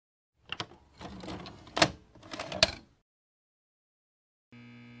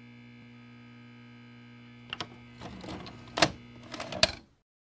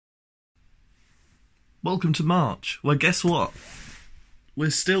Welcome to March. Well, guess what? We're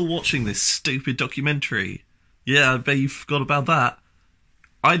still watching this stupid documentary. Yeah, I bet you forgot about that.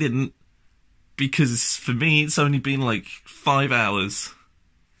 I didn't, because for me it's only been like 5 hours.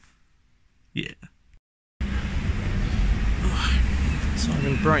 Yeah. So I'm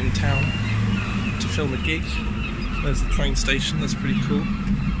in Brighton Town to film a gig. There's the train station, that's pretty cool.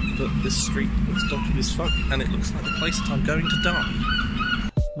 But this street looks dodgy as fuck, and it looks like the place that I'm going to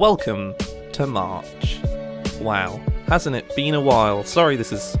die. Welcome to March. Wow, hasn't it been a while? Sorry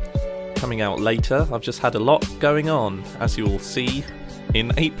this is coming out later, I've just had a lot going on, as you will see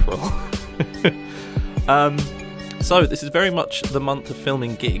in April. So this is very much the month of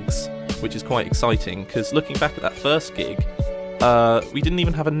filming gigs, which is quite exciting, because looking back at that first gig, we didn't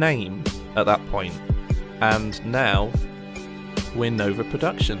even have a name at that point, and now we're Nova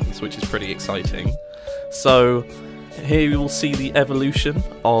Productions, which is pretty exciting. So here you will see the evolution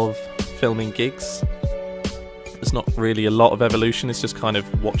of filming gigs. There's not really a lot of evolution, it's just kind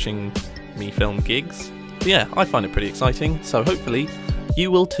of watching me film gigs. But yeah, I find it pretty exciting, so hopefully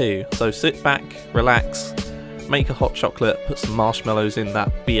you will too. So sit back, relax, make a hot chocolate, put some marshmallows in that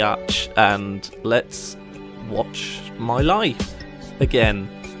biatch, and let's watch my life again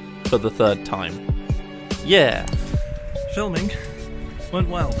for the third time. Yeah. Filming went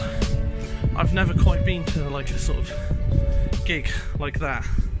well. I've never quite been to like a sort of gig like that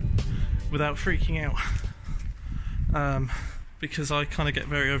without freaking out. Because I kind of get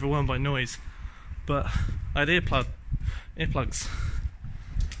very overwhelmed by noise. But I had earplugs.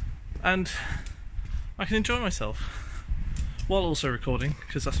 And I can enjoy myself while also recording,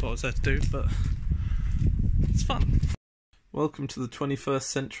 because that's what I was there to do, but it's fun. Welcome to the 21st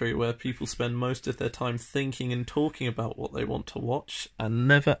century, where people spend most of their time thinking and talking about what they want to watch and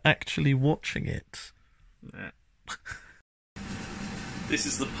never actually watching it. Yeah. This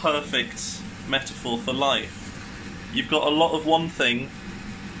is the perfect metaphor for life. You've got a lot of one thing,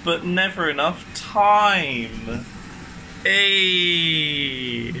 but never enough time.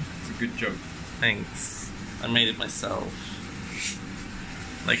 Hey! It's a good joke. Thanks. I made it myself.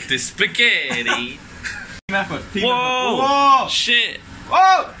 Like this spaghetti. Team effort. Team Whoa! effort. Whoa! Shit!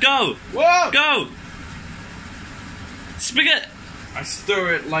 Whoa! Go! Whoa! Go! Spaghetti! I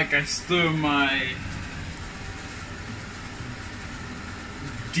stir it like I stir my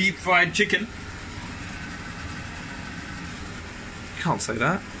deep fried chicken. You can't say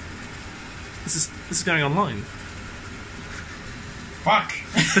that. This is going online. Fuck!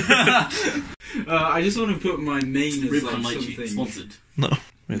 I just want to put my name as like something. Sponsored. No.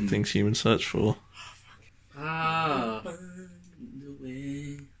 Weird things humans search for. Ah.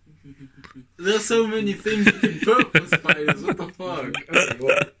 There's so many things you can put for spiders, what the fuck? Okay,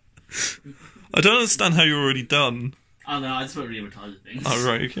 what? I don't understand how you're already done. Oh no, I just want to re-advertise things. Oh,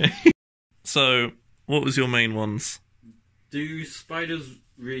 right, okay. So, what was your main ones? Do spiders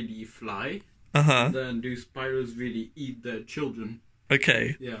really fly? Uh-huh. And then do spiders really eat their children?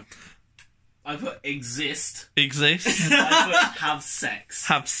 Okay. Yeah. I put exist. Exist. I put have sex.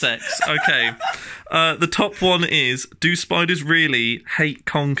 Have sex. Okay. The top one is, do spiders really hate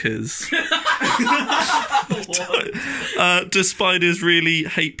conkers? Do spiders really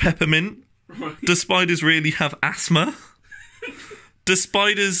hate peppermint? Do spiders really have asthma? Do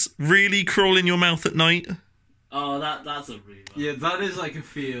spiders really crawl in your mouth at night? Oh, that's a really bad. Yeah, that is like a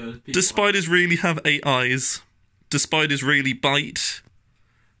fear. Do spiders really have 8 eyes? Do spiders really bite?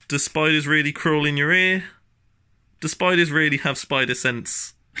 Do spiders really crawl in your ear? Do spiders really have spider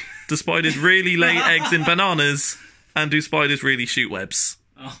sense? Do spiders really lay eggs in bananas? And do spiders really shoot webs?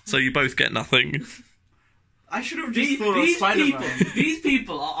 Oh. So you both get nothing. I should have just thought of Spider-Man. These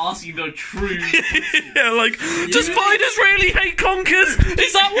people are asking the truth. Yeah, like, do spiders really hate conkers?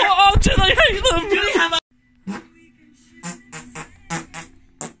 Is that what? Oh, do they hate them? Do they have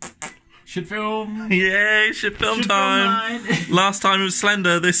Should film. Yay, shit film time. Last time it was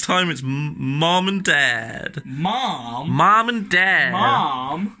Slender, this time it's Mom and Dad. Mom? Mom and Dad.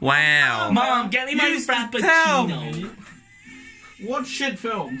 Mom? Wow. Mom, get me my You tell frappuccino. me. What shit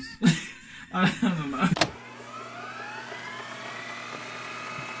films? I don't know.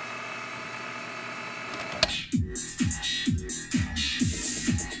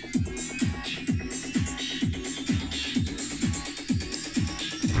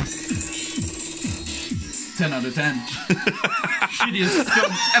 Ten out of 10. Shittiest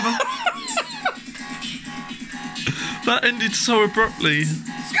film ever. That ended so abruptly.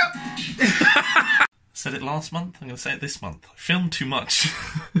 Said it last month, I'm going to say it this month. I filmed too much.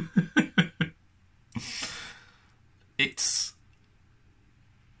 It's...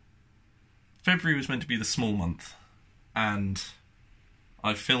 February was meant to be the small month, and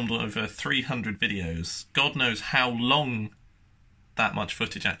I've filmed over 300 videos. God knows how long that much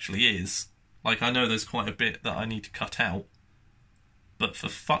footage actually is. Like, I know there's quite a bit that I need to cut out. But for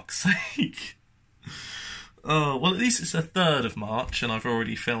fuck's sake. Oh, well, at least it's the 3rd of March and I've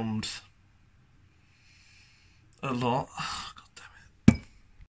already filmed a lot. Oh, God damn it.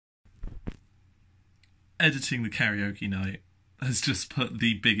 Editing the karaoke night has just put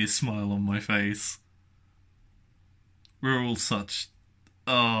the biggest smile on my face. We're all such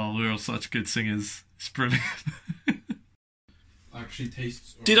good singers. It's brilliant. Actually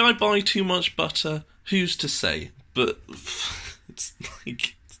tastes. Did I buy too much butter? Who's to say? But it's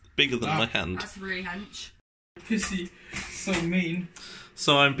like it's bigger than my hand. That's really hench. Pissy. So mean.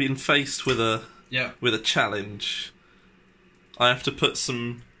 So I'm being faced with a challenge. I have to put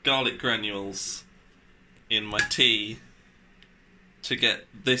some garlic granules in my tea to get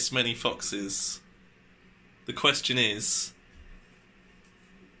this many foxes. The question is,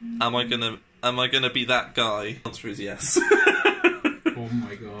 am I gonna be that guy? The answer is yes. Oh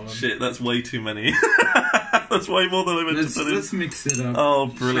my god. Shit, that's way too many. That's way more than I meant to put in. Let's mix it up. Oh,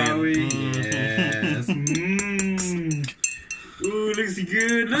 brilliant. Shall we? Yes. Ooh, looks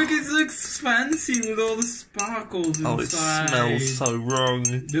good. Look, it looks fancy with all the sparkles inside. Oh, it smells so wrong.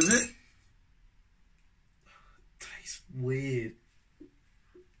 Does it? It tastes weird.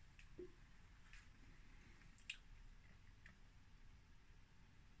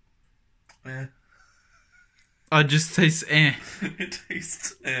 Eh. I just taste eh. It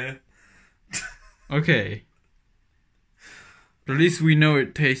tastes eh. Okay. But at least we know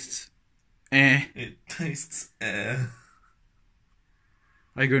it tastes eh. It tastes eh.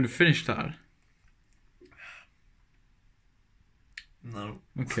 Are you going to finish that? No.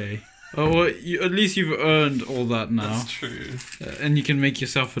 Okay. Oh, well, at least you've earned all that now. That's true. And you can make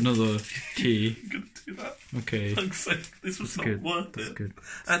yourself another tea. I'm gonna do that. Okay. Fuck's sake, this was not Good. worth That's it. good.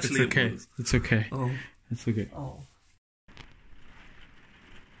 Actually, It's okay. it was. It's okay. Oh. It's okay. Oh.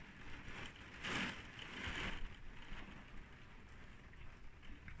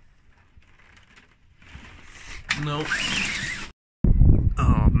 No.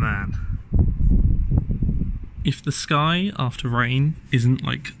 Oh man. If the sky after rain isn't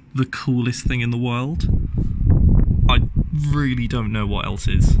like the coolest thing in the world, I really don't know what else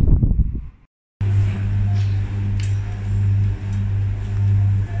is.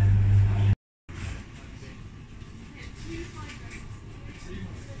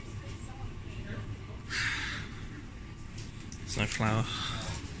 There's no flour.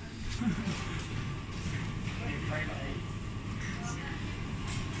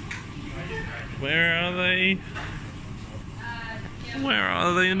 Where are they? Where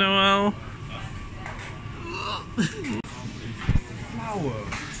are they, Noel? Flour.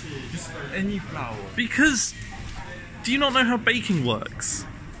 Just any flour. Because, do you not know how baking works?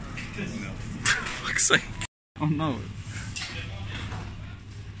 No. For fuck's sake. Oh no.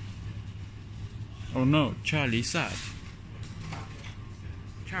 Oh no, Charlie's sad.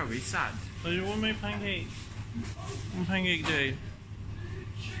 Charlie's sad. So you want my pancake? On Pancake Day.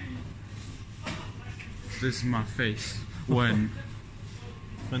 This is my face when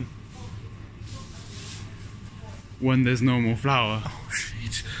there's no more flour. Oh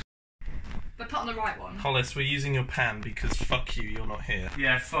shit. But put on the right one. Hollis, we're using your pan because fuck you, you're not here.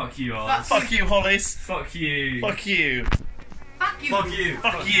 Yeah, fuck you, Oz. Fuck you, Hollis. Fuck you. Fuck you. Fuck you. Fuck you.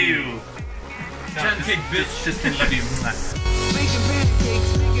 Fuck you. Pancake bitch. Just didn't let you. Making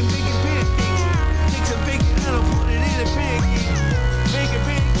pancakes, making pancakes. Take some bacon and I'll put it in a pancake. Making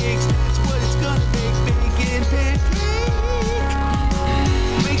pancakes, that's what it's gonna make. Bacon pancake.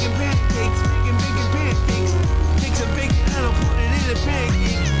 Making pancakes, making pancakes. Take some bacon and I'll put it in a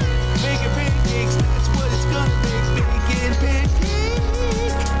pancake. Making pancakes, that's what it's gonna make. Bacon pancake.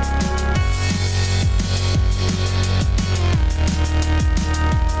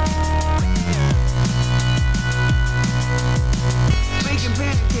 Making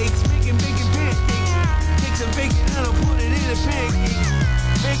pancakes, making pancakes. Take some bacon and I'll put it in a pancake.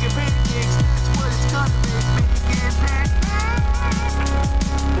 Making pancakes, that's what it's gonna make. Making pancakes.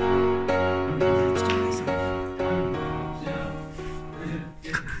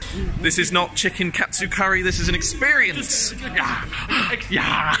 This is not chicken katsu curry, this is an experience.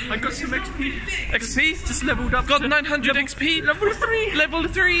 Yeah, I got some XP. XP? Just leveled up. Got 900 XP. Level 3. Level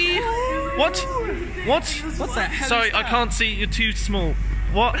 3. What? What? What's that? Sorry, I can't see. You're too small.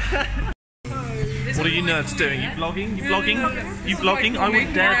 What? What are you nerds doing? You vlogging? You vlogging? You vlogging? I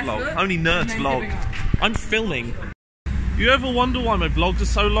wouldn't dare vlog. Only nerds vlog. I'm filming. You ever wonder why my vlogs are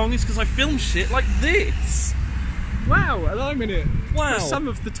so long? It's because I film shit like this. Wow, and I'm in it. Wow. For some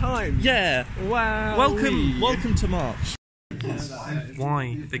of the time. Yeah. Wow. Welcome to March.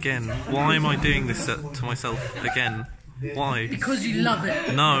 Why again? Why am I doing this to myself again? Why? Because you love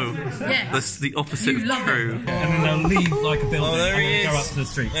it. No. Yes. That's the opposite You of love true. it. And then they'll leave like a building Oh, there and he then is. go up to the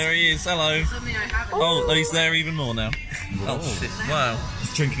street. There he is. Hello. Something I haven't. Oh, he's there even more now. Oh shit! Wow.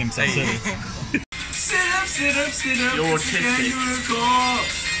 He's drinking himself silly. Sit up, sit up, sit up. You're autistic.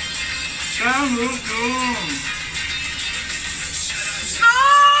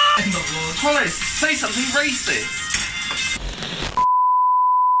 Hollis, say something racist.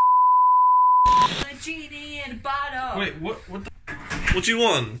 A genie in a bottle. Wait, what What do you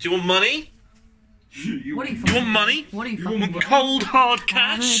want? Do you want money? What are you You want money? What are you You fucking? want cold hard I'm a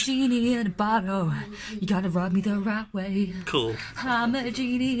cash? genie in a bottle. You gotta rub me the right way. Cool. I'm a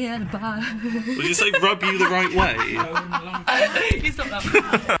genie in a bottle. Would you say rub you the right way? He's not that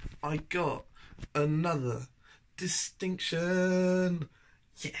bad. I got another distinction.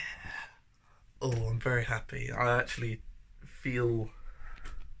 Yeah. Oh, I'm very happy. I actually feel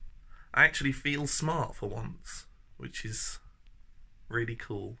smart for once, which is really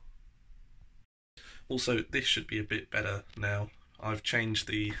cool. Also, this should be a bit better now. I've changed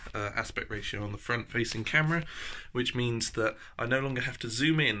the aspect ratio on the front-facing camera, which means that I no longer have to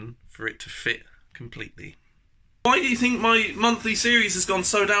zoom in for it to fit completely. Why do you think my monthly series has gone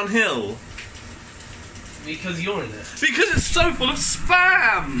so downhill? Because you're in it. Because it's so full of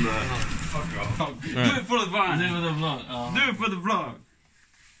spam! Fuck off. Do it for the vlog. Do it for the vlog. Oh. Do it for the vlog.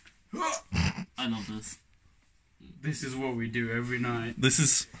 I love this. This is what we do every night. This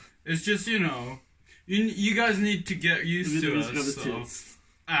is... It's just, you know, you guys need to get used to us. So.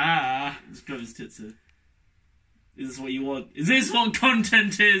 Just grab his tits here. Is this what you want? Is this what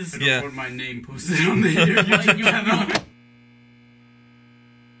content is? I don't Yeah. want my name posted on the YouTube channel.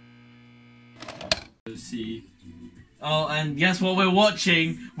 See. Oh, and guess what we're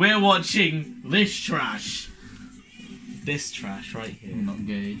watching? We're watching this trash. This trash right here. I'm not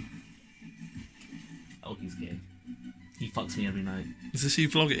gay. Oh, he's gay. He fucks me every night. Is this you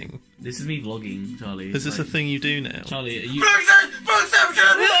vlogging? This is me vlogging, Charlie. Is this a thing you do now? Charlie, are you...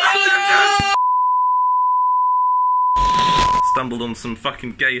 Stumbled on some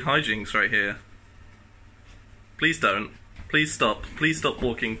fucking gay hijinks right here. Please don't. Please stop. Please stop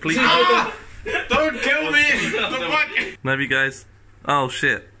walking. Please. Don't kill me! The fuck? Maybe guys. Oh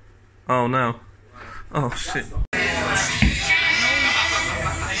shit. Oh no. Oh shit.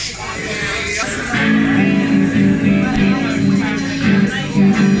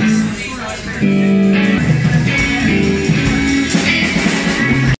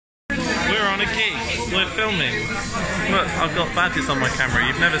 We're on a gig. We're filming. Look, I've got badges on my camera.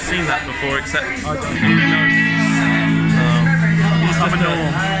 You've never seen that before, except I don't know. I'm a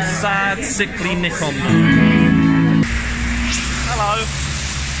norm. Sad, sickly Nikon. Hello.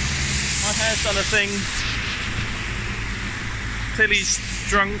 My hair's done a thing. Tilly's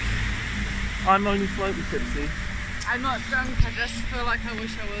drunk. I'm only slightly tipsy. I'm not drunk. I just feel like I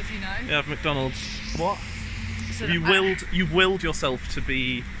wish I was. You know. Yeah, McDonald's. What? So You've willed yourself to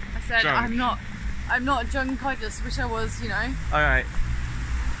be. I said drunk. I'm not drunk. I just wish I was. You know. All right.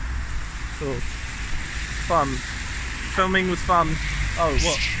 Cool. Fun. Filming was fun. Oh,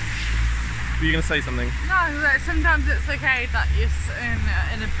 what? Were you gonna say something? No, like, sometimes it's okay that you're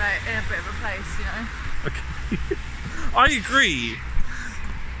in a bit of a place. You know. Okay. I agree.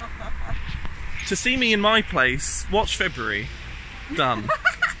 To see me in my place, watch February. Done.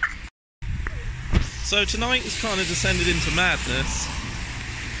 So tonight has kind of descended into madness.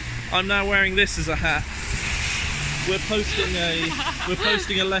 I'm now wearing this as a hat. We're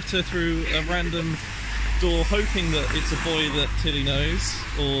posting a letter through a random door, hoping that it's a boy that Tilly knows,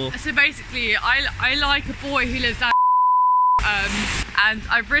 or... So basically, I like a boy who lives out and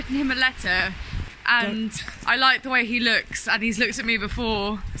I've written him a letter, and I like the way he looks, and he's looked at me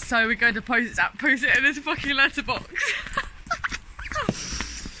before, so we're going to post it in his fucking letterbox.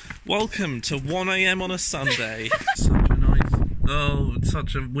 Welcome to 1 AM on a Sunday. Such a nice... Oh, it's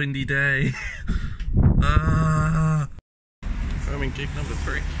such a windy day. Filming gig number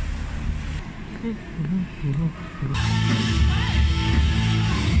 3.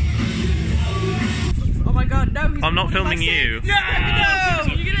 Oh my god, no! I'm not filming you. No!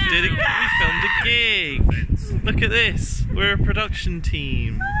 We filmed a gig. Look at this. We're a production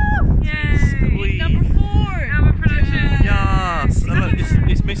team. Yay! Sweet. Number 4. Number production. Yes. And look,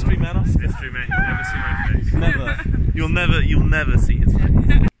 it's Mystery Man Oscar. Mystery man, you'll never see my face. Never. You'll never see his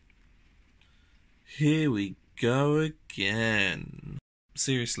face. Here we go again.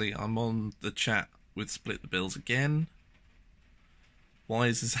 Seriously, I'm on the chat with Split the Bills again. Why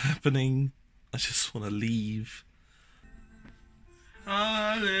is this happening? I just want to leave.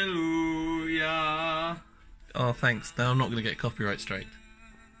 Hallelujah. Oh, thanks. Now I'm not going to get copyright strike.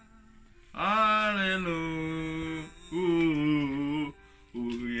 Hallelujah.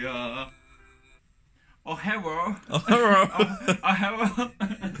 Oh, hello. Oh, hello. Oh, hello.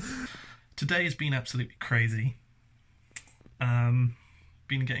 Today has been absolutely crazy. Been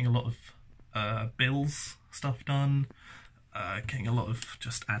getting a lot of bills stuff done, getting a lot of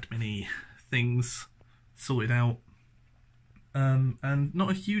just admin-y things sorted out, and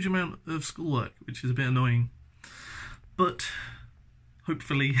not a huge amount of schoolwork, which is a bit annoying. But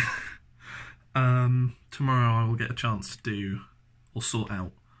hopefully tomorrow I will get a chance to do or sort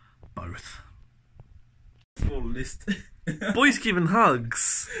out both. Full list. Boys giving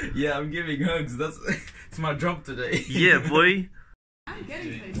hugs. Yeah, I'm giving hugs. That's it's my job today. Yeah, boy. I'm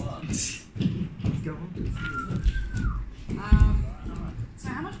getting places. So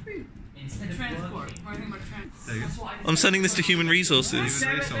how much food? Transport. Or I think about transport. I'm sending this to Human Resources.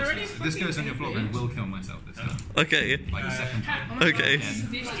 If this goes on your vlog, I will kill myself this time. Okay. Like the second time. Okay.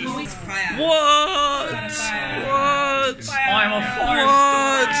 Fire. What? What? I'm a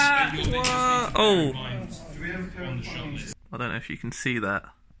What? Oh. I don't know if you can see that.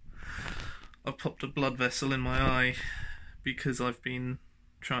 I've popped a blood vessel in my eye because I've been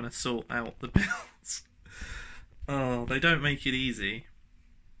trying to sort out the bills. Oh, they don't make it easy.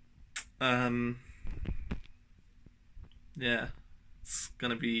 Yeah, it's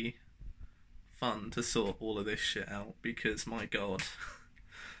gonna be fun to sort all of this shit out because my god,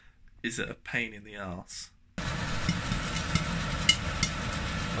 is it a pain in the arse.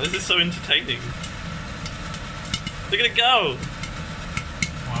 This is so entertaining. Look at it go!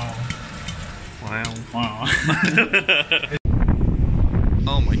 Wow. Wow.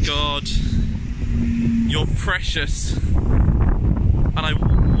 Oh my god. You're precious. And I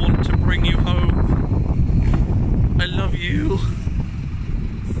want to bring you home. I love you.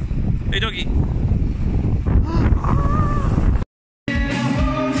 Hey doggy.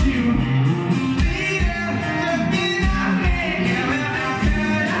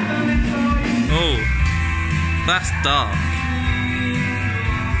 Oh, that's dark.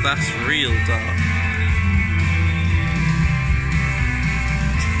 That's real dark.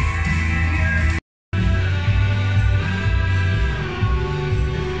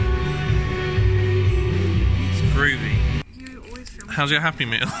 It's groovy. You always feel How's your Happy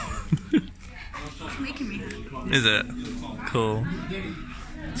Meal? making me happy. Is it? Cool.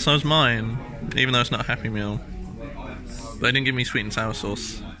 So's mine, even though it's not a Happy Meal. They didn't give me sweet and sour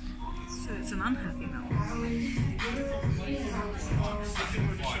sauce. So it's an unhappy meal.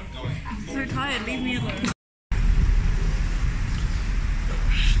 I'm so tired, leave me alone.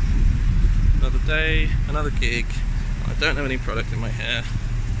 Another day, another gig. I don't have any product in my hair.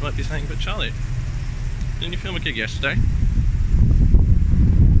 Might be saying, but Charlie, didn't you film a gig yesterday?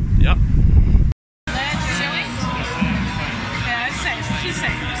 Yep. Yeah, it's safe. She's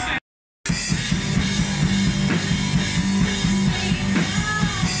safe.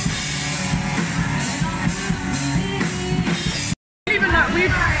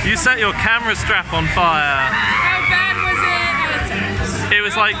 You set your camera strap on fire. How bad was it? It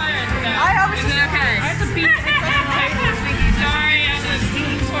was like, Is it okay? I have to beat Sorry, I was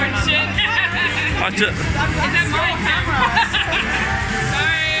tortured. I just, Is that my camera?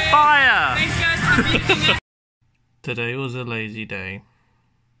 Sorry. fire! Thanks guys for beating it. Today was a lazy day,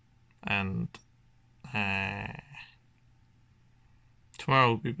 and tomorrow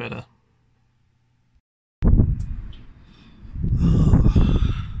will be better.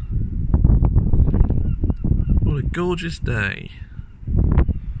 What a gorgeous day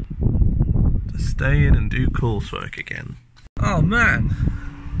to stay in and do coursework again. Oh man,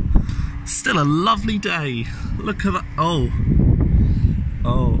 still a lovely day. Look at that. Oh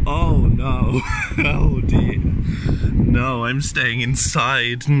no. Oh dear. No, I'm staying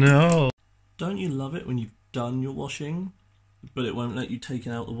inside. No. Don't you love it when you've done your washing, but it won't let you take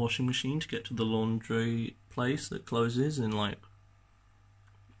it out the washing machine to get to the laundry place that closes in like,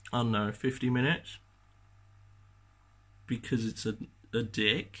 I don't know, 50 minutes? Because it's a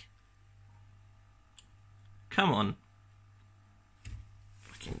dick? Come on.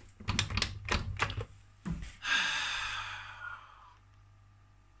 Fucking...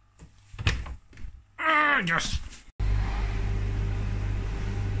 Yes!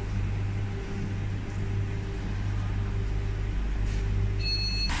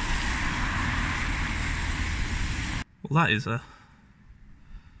 Well,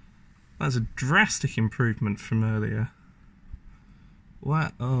 that's a drastic improvement from earlier.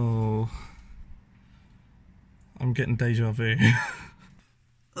 What? Oh, I'm getting deja vu.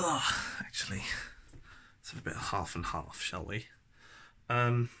 Ugh, actually, let's have a bit of half and half, shall we?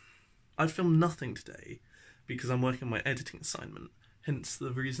 I'd filmed nothing today because I'm working on my editing assignment. Hence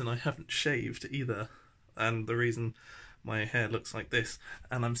the reason I haven't shaved either, and the reason my hair looks like this,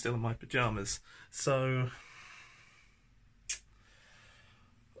 and I'm still in my pyjamas. So,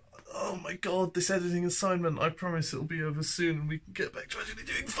 oh my god, this editing assignment, I promise it'll be over soon and we can get back to actually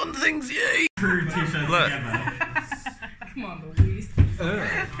doing fun things, yay! Look. Come on, Louise.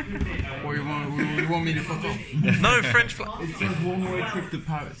 Or you want me to fuck off? No, French fly. It's like one-way trip to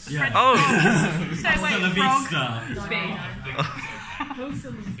Paris. Yeah. Oh! Stay away, Hasta la frog. vista.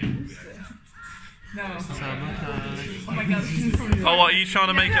 No. Oh my god, this is probably Oh, what, are you trying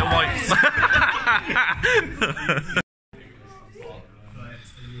to make it a white?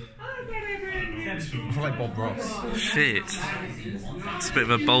 I feel like Bob Ross. Shit. It's a bit of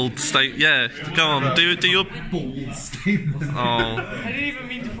a bold state. Yeah, go on, do your... Bold statement. Oh. I didn't even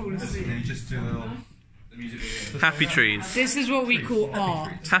mean to fall asleep. Just do a little... Happy trees. This is what we call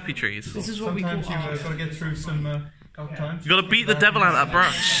art. Happy trees. This is what we call Sometimes art. you've got to get through some dark times. You gotta beat the devil out of that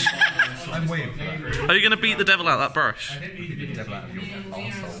brush. I'm waiting for that. Are you gonna beat the devil out of that brush? Beat the devil out of your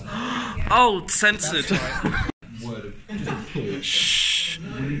arsehole. Oh, censored. Word of just a thought. Shh.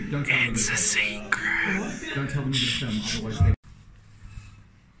 Don't tell them It's a secret. Don't tell them you're going to film, otherwise they...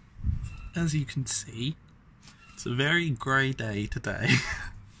 As you can see, it's a very grey day today.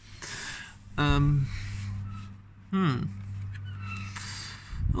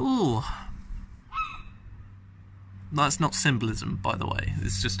 Ooh. That's not symbolism, by the way.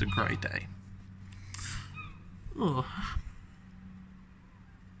 It's just a grey day. Ooh.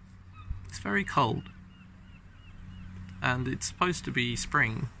 It's very cold. And it's supposed to be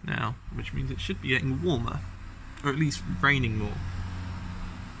spring now, which means it should be getting warmer. Or at least raining more.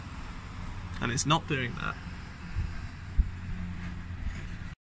 And it's not doing that.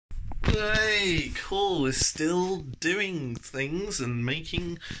 Hey, cool, it's still doing things and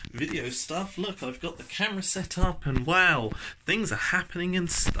making video stuff. Look, I've got the camera set up and wow, things are happening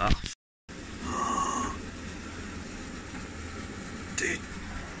and stuff. Dude.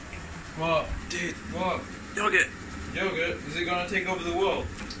 What? Dude. What? Yogurt. Yogurt? Is it gonna take over the world?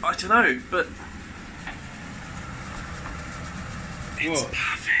 I don't know, but... It's What?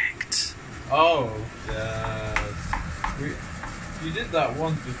 perfect. Oh, yes. You did that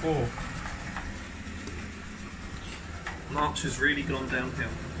once before. March has really gone downhill.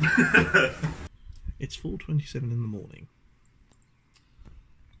 It's 4:27 in the morning.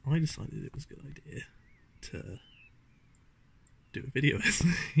 I decided it was a good idea to do a video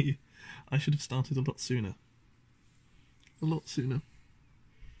essay. I should have started a lot sooner. A lot sooner.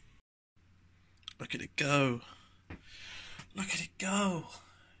 Look at it go. Look at it go.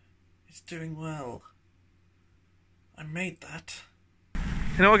 It's doing well. I made that.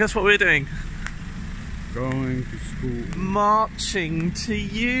 You know what, guess what we're doing? Going to school. Marching to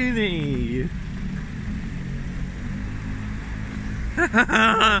uni.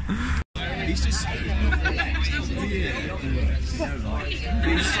 He's just...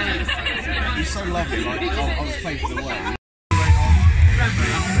 He's so lovely, like, I was facing away.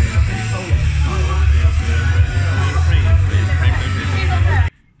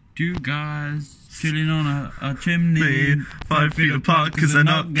 Two guys chilling on a chimney, 5 feet apart because they're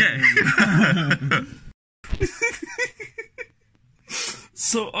not gay.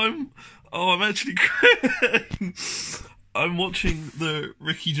 So I'm actually I'm watching the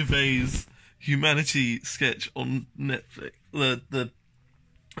Ricky Gervais Humanity sketch on Netflix, the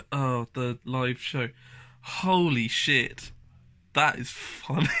live show. Holy shit, that is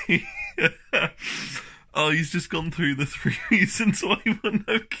funny. Oh, he's just gone through the 3 reasons why you want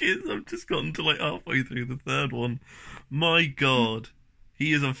no kids. I've just gotten to like halfway through the third one. My god,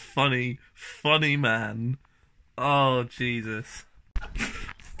 he is a funny, funny man. Oh, Jesus.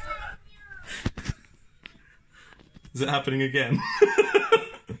 Is it happening again?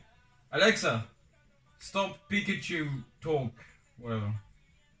 Alexa, stop Pikachu talk. Whatever.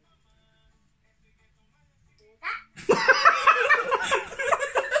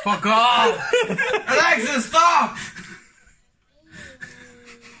 Fuck off! Alexa, stop!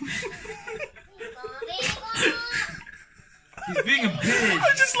 He's being a bitch.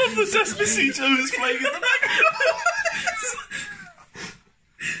 I just love the Despacito is playing in the background.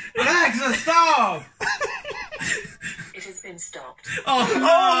 Alexa, stop! It has been stopped. Oh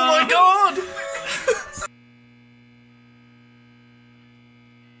my god!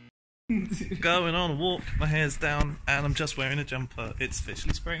 Going on a walk, my hair's down, and I'm just wearing a jumper. It's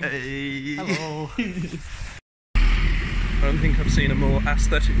officially spring. Hey. Hello. I don't think I've seen a more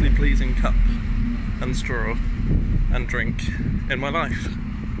aesthetically pleasing cup and straw and drink in my life.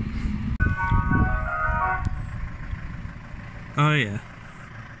 Oh yeah.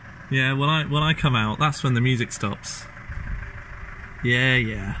 Yeah, when I come out, that's when the music stops. Yeah,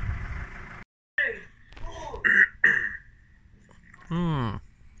 yeah.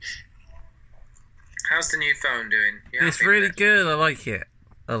 How's the new phone doing? You It's happy really with it? good. I like it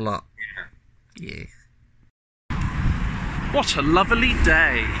a lot. Yeah. What a lovely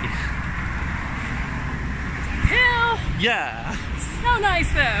day. Hill! Yeah. So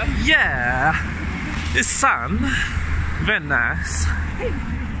nice though. Yeah. It's sun. Very nice.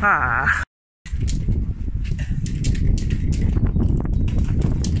 Ah.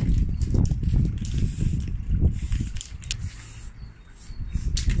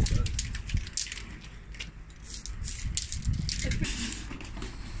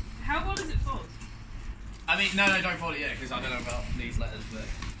 How old is it for? I mean, no, don't fold it yet, because I don't know about these letters, but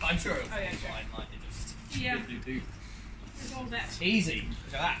I'm sure it'll fine. Like, it just... Yeah. Do. It's all that. Easy.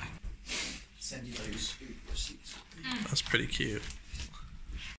 Look at that. Send you those receipts. That's pretty cute.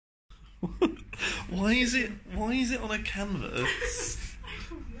 Why is it on a canvas?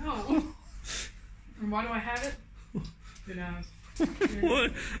 No. And why do I have it? Who knows?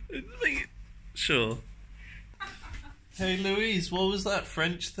 What? Sure. Hey Louise, what was that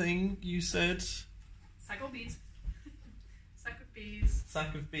French thing you said? Sack of bees. Sack of bees.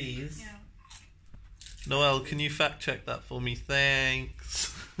 Sack of bees? Yeah. Noelle, can you fact check that for me?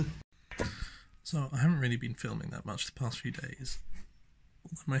 Thanks. So, I haven't really been filming that much the past few days.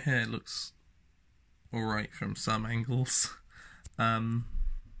 Although my hair looks alright from some angles.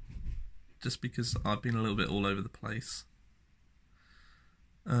 Just because I've been a little bit all over the place.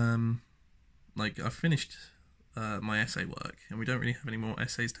 Like, I finished my essay work, and we don't really have any more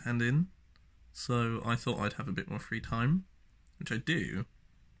essays to hand in. So, I thought I'd have a bit more free time, which I do,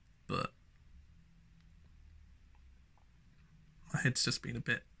 but my head's just been a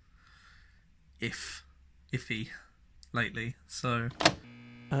bit iffy lately, so...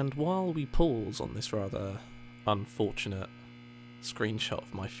 And while we pause on this rather unfortunate screenshot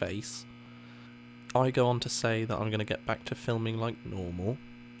of my face, I go on to say that I'm going to get back to filming like normal,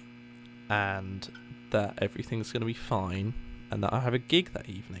 and that everything's going to be fine, and that I have a gig that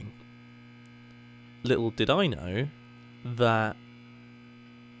evening. Little did I know that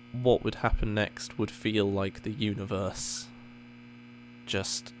what would happen next would feel like the universe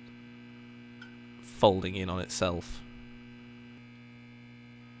just folding in on itself.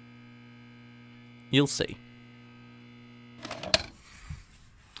 You'll see.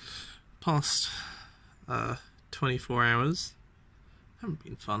 Past 24 hours haven't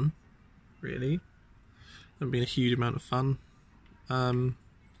been fun, really. Haven't been a huge amount of fun. There's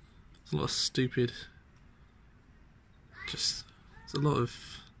a lot of stupid, there's a lot of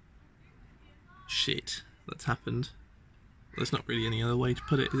shit that's happened. There's not really any other way to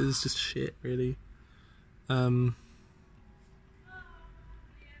put it. It's just shit, really.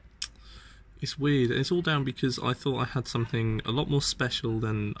 It's weird. It's all down because I thought I had something a lot more special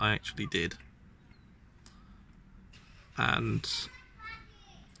than I actually did. And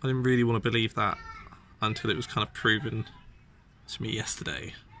I didn't really want to believe that until it was kind of proven to me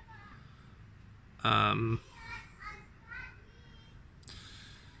yesterday.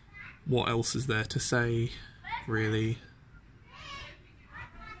 What else is there to say, really?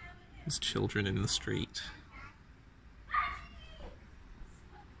 There's children in the street.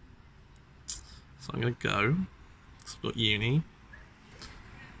 So I'm going to go, because I've got uni,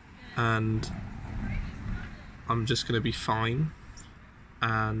 and I'm just going to be fine,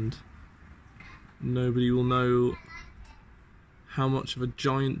 and nobody will know how much of a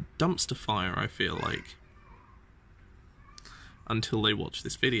giant dumpster fire I feel like until they watch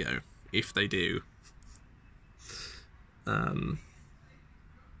this video, if they do.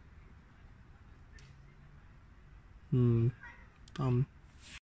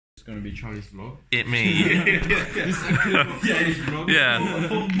 It's gonna be Charlie's vlog. It me. Yeah.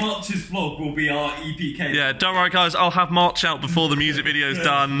 For March's vlog will be our EPK. Yeah, don't worry guys, I'll have March out before the music video's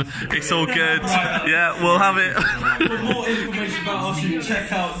done. It's all good. Yeah, we'll have it. For more information about us, you can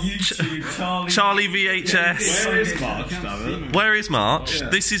check out YouTube, Charley VHS. Where is March, damn it? Where is March?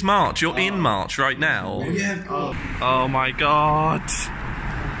 This is March. You're in March right now. Oh my god.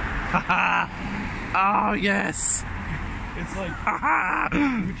 Oh yes. It's like,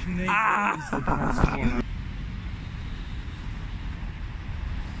 which name is the best one?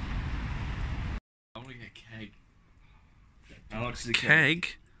 I want to get keg. Alex is a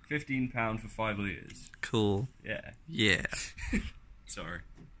Keg? £15 for 5 litres. Cool. Yeah. Yeah. Sorry.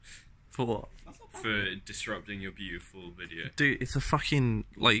 For what? For disrupting your beautiful video. Dude, it's a fucking,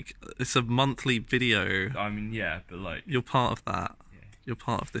 like, it's a monthly video. I mean, yeah, but like... You're part of that. Yeah. You're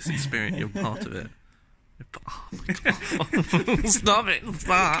part of this experience. You're part of it. You're Oh my God. Stop it.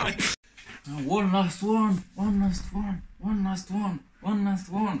 Stop. One last one. One last one. One last one. One last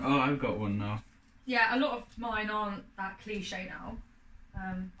one. Oh, I've got one now. Yeah, a lot of mine aren't that cliche now.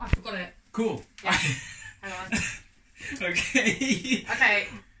 I forgot it. Cool. Yeah. Hang on. Okay. Okay.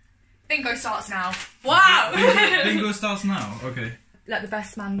 Bingo starts now. Wow! Bingo starts now. Okay. Let the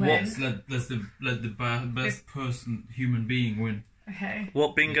best man win. Let the best person, human being, win. Okay.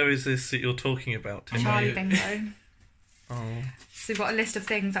 What bingo is this that you're talking about? Charley bingo. Oh. So we've got a list of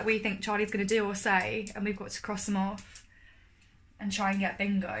things that we think Charlie's going to do or say, and we've got to cross them off and try and get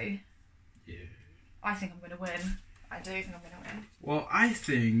bingo. Yeah. I think I'm going to win. I do think I'm going to win. Well, I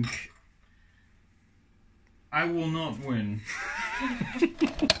think I will not win.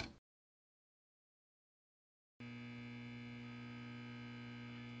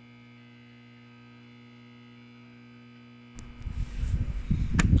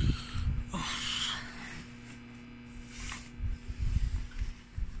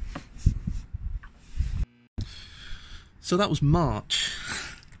 So that was March.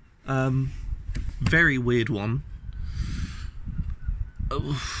 Very weird one.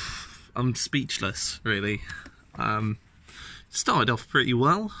 I'm speechless, really. Started off pretty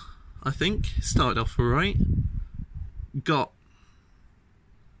well, I think. Started off alright. Got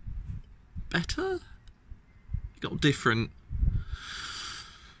better? Got different.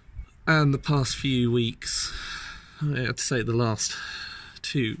 And the past few weeks, I had to say the last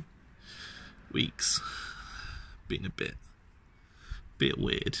 2 weeks, been a bit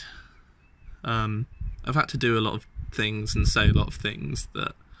weird. I've had to do a lot of things and say a lot of things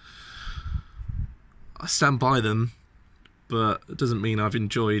that I stand by them, but it doesn't mean I've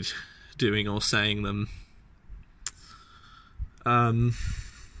enjoyed doing or saying them. And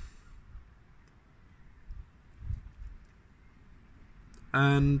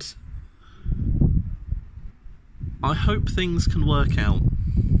I hope things can work out,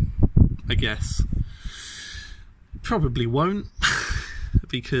 I guess. Probably won't,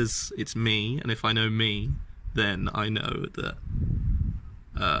 because it's me, and if I know me, then I know that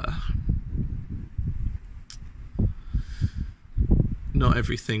not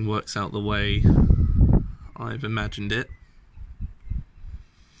everything works out the way I've imagined it.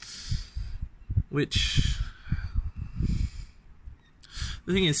 Which,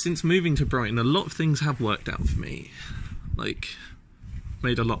 the thing is, since moving to Brighton, a lot of things have worked out for me. Like,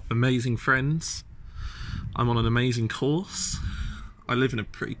 made a lot of amazing friends. I'm on an amazing course. I live in a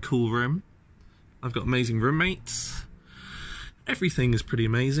pretty cool room. I've got amazing roommates. Everything is pretty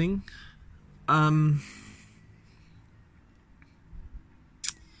amazing.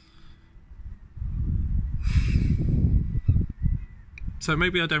 So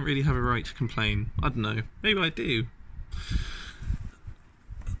maybe I don't really have a right to complain. I don't know. Maybe I do.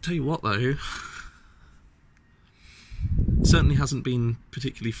 I'll tell you what though. It certainly hasn't been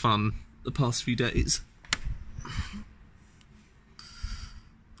particularly fun the past few days.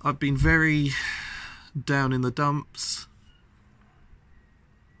 I've been very down in the dumps.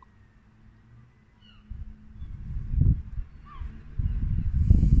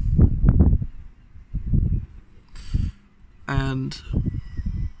 And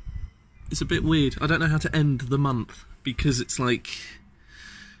it's a bit weird. I don't know how to end the month because it's like,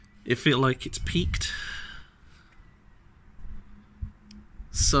 it feels like it's peaked.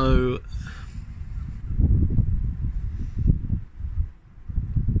 So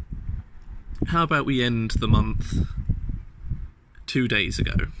how about we end the month 2 days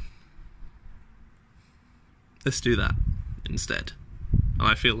ago? Let's do that instead. And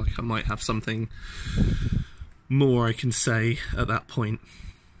I feel like I might have something more I can say at that point.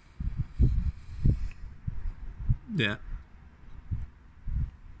 Yeah.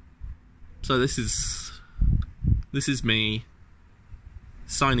 So this is me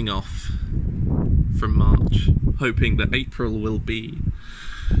signing off from March, hoping that April will be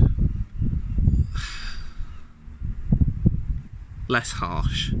less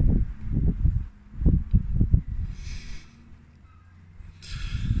harsh.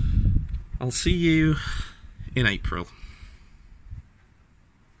 I'll see you in April.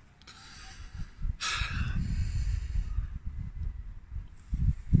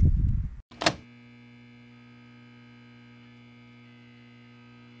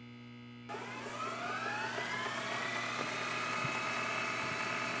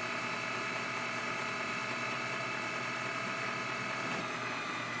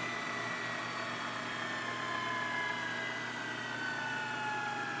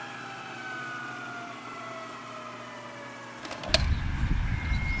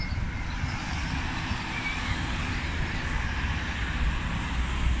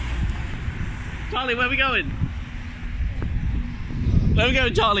 Charlie, where are we going? Where are we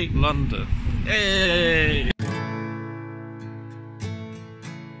going, Charlie? London. Hey!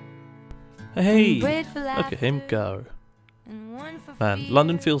 Hey, look at him go. Man,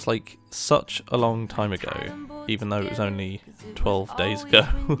 London feels like such a long time ago, even though it was only 12 days ago.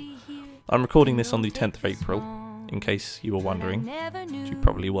 I'm recording this on the 10th of April, in case you were wondering, which you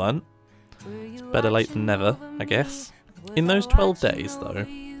probably weren't. It's better late than never, I guess. In those 12 days, though,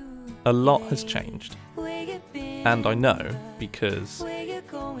 a lot has changed. And I know because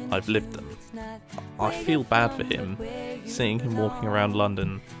I've lived them. I feel bad for him, seeing him walking around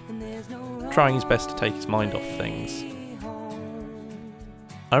London, trying his best to take his mind off things.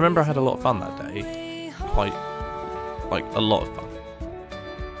 I remember I had a lot of fun that day. Quite, like, a lot of fun.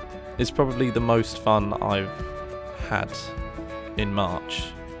 It's probably the most fun I've had in March.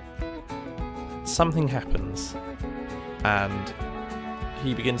 Something happens, and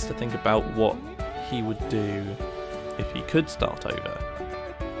he begins to think about what he would do if he could start over.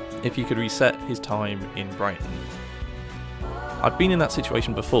 If he could reset his time in Brighton. I've been in that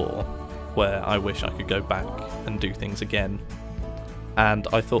situation before, where I wish I could go back and do things again. And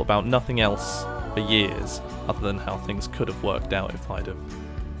I thought about nothing else for years other than how things could have worked out if I'd have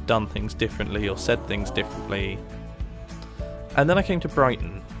done things differently or said things differently. And then I came to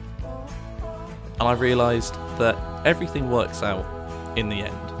Brighton and I realised that everything works out in the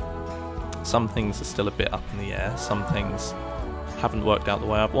end. Some things are still a bit up in the air, some things haven't worked out the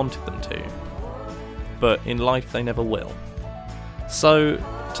way I've wanted them to, but in life they never will. So,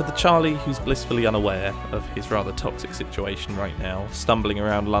 to the Charlie who's blissfully unaware of his rather toxic situation right now, stumbling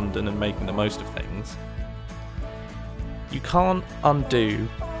around London and making the most of things, you can't undo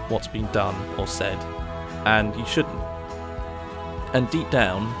what's been done or said, and you shouldn't. And deep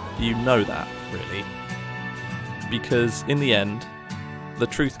down, you know that, really. Because in the end, the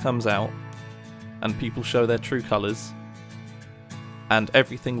truth comes out, and people show their true colours, and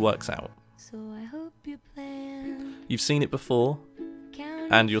everything works out. You've seen it before,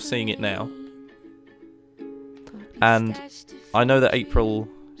 and you're seeing it now. And I know that April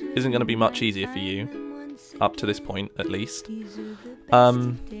isn't going to be much easier for you, up to this point at least.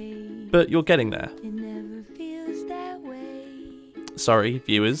 But you're getting there. Sorry,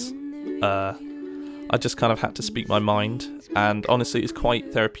 viewers. I just kind of had to speak my mind, and honestly it's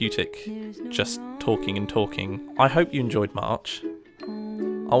quite therapeutic just talking and talking. I hope you enjoyed March.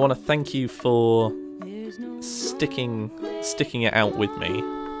 I want to thank you for sticking it out with me,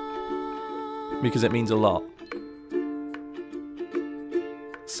 because it means a lot.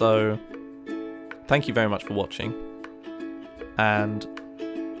 So, thank you very much for watching, and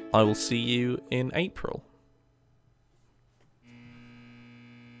I will see you in April.